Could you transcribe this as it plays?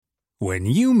When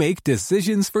you make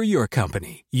decisions for your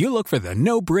company, you look for the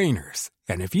no-brainers.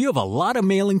 And if you have a lot of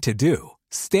mailing to do,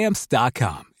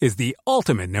 Stamps.com is the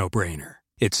ultimate no-brainer.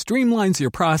 It streamlines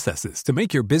your processes to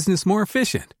make your business more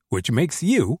efficient, which makes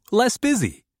you less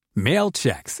busy. Mail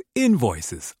checks,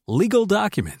 invoices, legal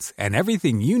documents, and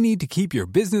everything you need to keep your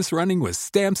business running with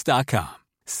Stamps.com.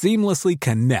 Seamlessly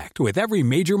connect with every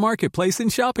major marketplace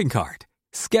and shopping cart.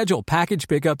 Schedule package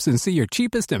pickups and see your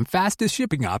cheapest and fastest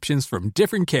shipping options from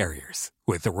different carriers,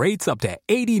 with rates up to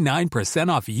 89%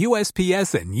 off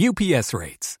USPS and UPS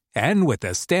rates. And with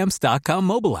the Stamps.com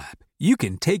mobile app, you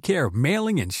can take care of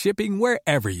mailing and shipping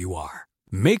wherever you are.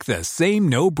 Make the same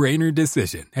no-brainer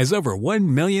decision as over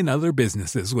 1 million other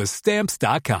businesses with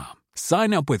Stamps.com.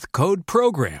 Sign up with code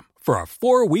PROGRAM for a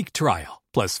 4-week trial,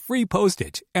 plus free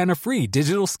postage and a free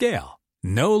digital scale.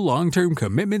 No long-term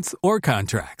commitments or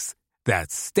contracts.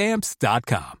 That's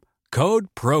Stamps.com. Code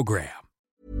PROGRAM.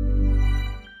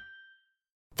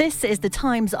 This is the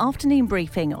Times afternoon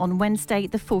briefing on Wednesday,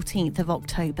 the 14th of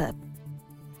October.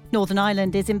 Northern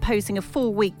Ireland is imposing a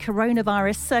 4-week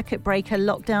coronavirus circuit breaker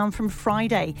lockdown from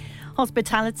Friday.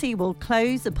 Hospitality will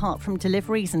close apart from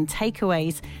deliveries and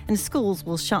takeaways, and schools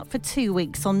will shut for 2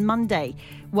 weeks on Monday.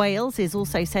 Wales is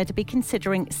also said to be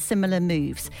considering similar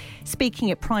moves.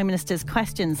 Speaking at Prime Minister's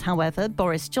questions, however,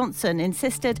 Boris Johnson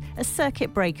insisted a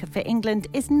circuit breaker for England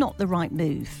is not the right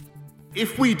move.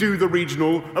 If we do the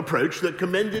regional approach that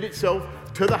commended itself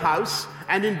to the House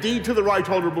and indeed to the Right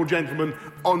Honourable Gentleman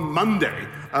on Monday,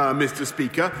 Mr.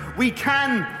 Speaker, we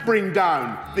can bring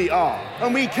down the R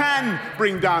and we can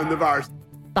bring down the virus.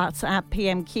 But at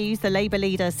PMQs, the Labour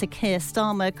leader Sir Keir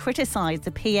Starmer criticised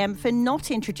the PM for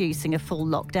not introducing a full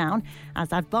lockdown,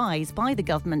 as advised by the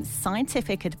government's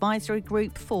Scientific Advisory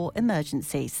Group for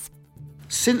Emergencies.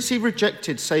 Since he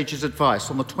rejected SAGE's advice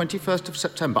on the 21st of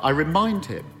September, I remind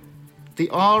him the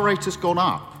R rate has gone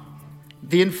up.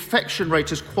 The infection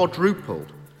rate has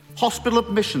quadrupled. Hospital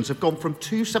admissions have gone from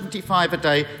 275 a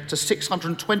day to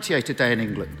 628 a day in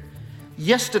England.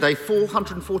 Yesterday,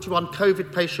 441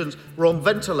 COVID patients were on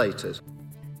ventilators.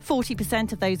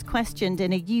 40% of those questioned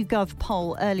in a YouGov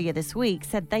poll earlier this week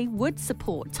said they would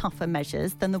support tougher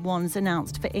measures than the ones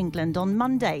announced for England on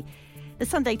Monday. The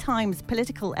Sunday Times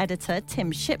political editor,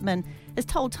 Tim Shipman, has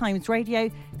told Times Radio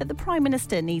that the Prime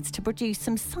Minister needs to produce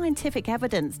some scientific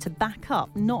evidence to back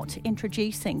up not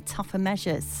introducing tougher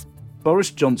measures.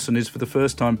 Boris Johnson is for the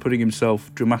first time putting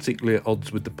himself dramatically at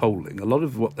odds with the polling. A lot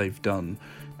of what they've done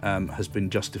has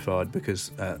been justified because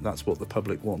that's what the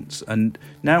public wants. And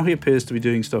now he appears to be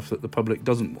doing stuff that the public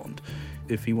doesn't want.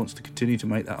 If he wants to continue to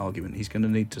make that argument, he's going to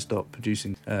need to start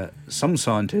producing some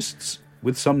scientists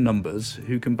with some numbers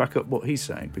who can back up what he's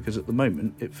saying, because at the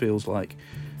moment it feels like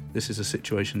this is a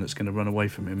situation that's going to run away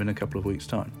from him in a couple of weeks'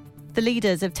 time. The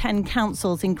leaders of 10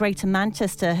 councils in Greater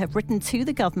Manchester have written to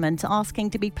the government asking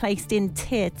to be placed in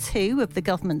Tier 2 of the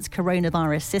government's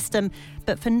coronavirus system,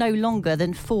 but for no longer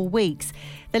than 4 weeks.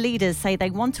 The leaders say they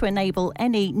want to enable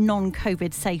any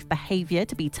non-COVID safe behaviour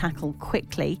to be tackled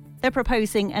quickly. They're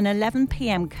proposing an 11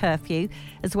 p.m. curfew,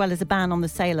 as well as a ban on the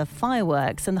sale of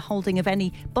fireworks and the holding of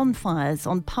any bonfires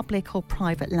on public or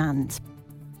private land.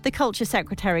 The Culture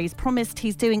Secretary's promised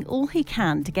he's doing all he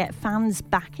can to get fans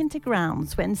back into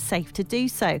grounds when safe to do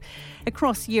so.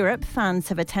 Across Europe, fans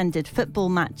have attended football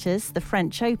matches, the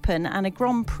French Open and a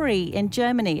Grand Prix in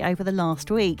Germany over the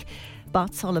last week.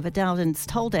 But Oliver Dowden's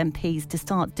told MPs to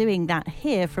start doing that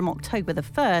here from October the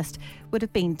 1st would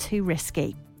have been too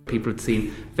risky. People had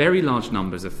seen very large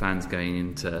numbers of fans going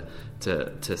into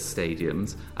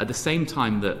stadiums at the same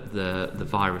time that the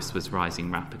virus was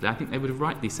rising rapidly. I think they would have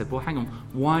rightly said, well, hang on,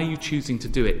 why are you choosing to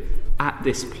do it at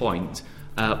this point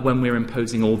when we're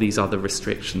imposing all these other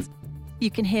restrictions? You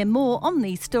can hear more on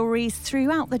these stories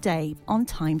throughout the day on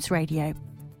Times Radio.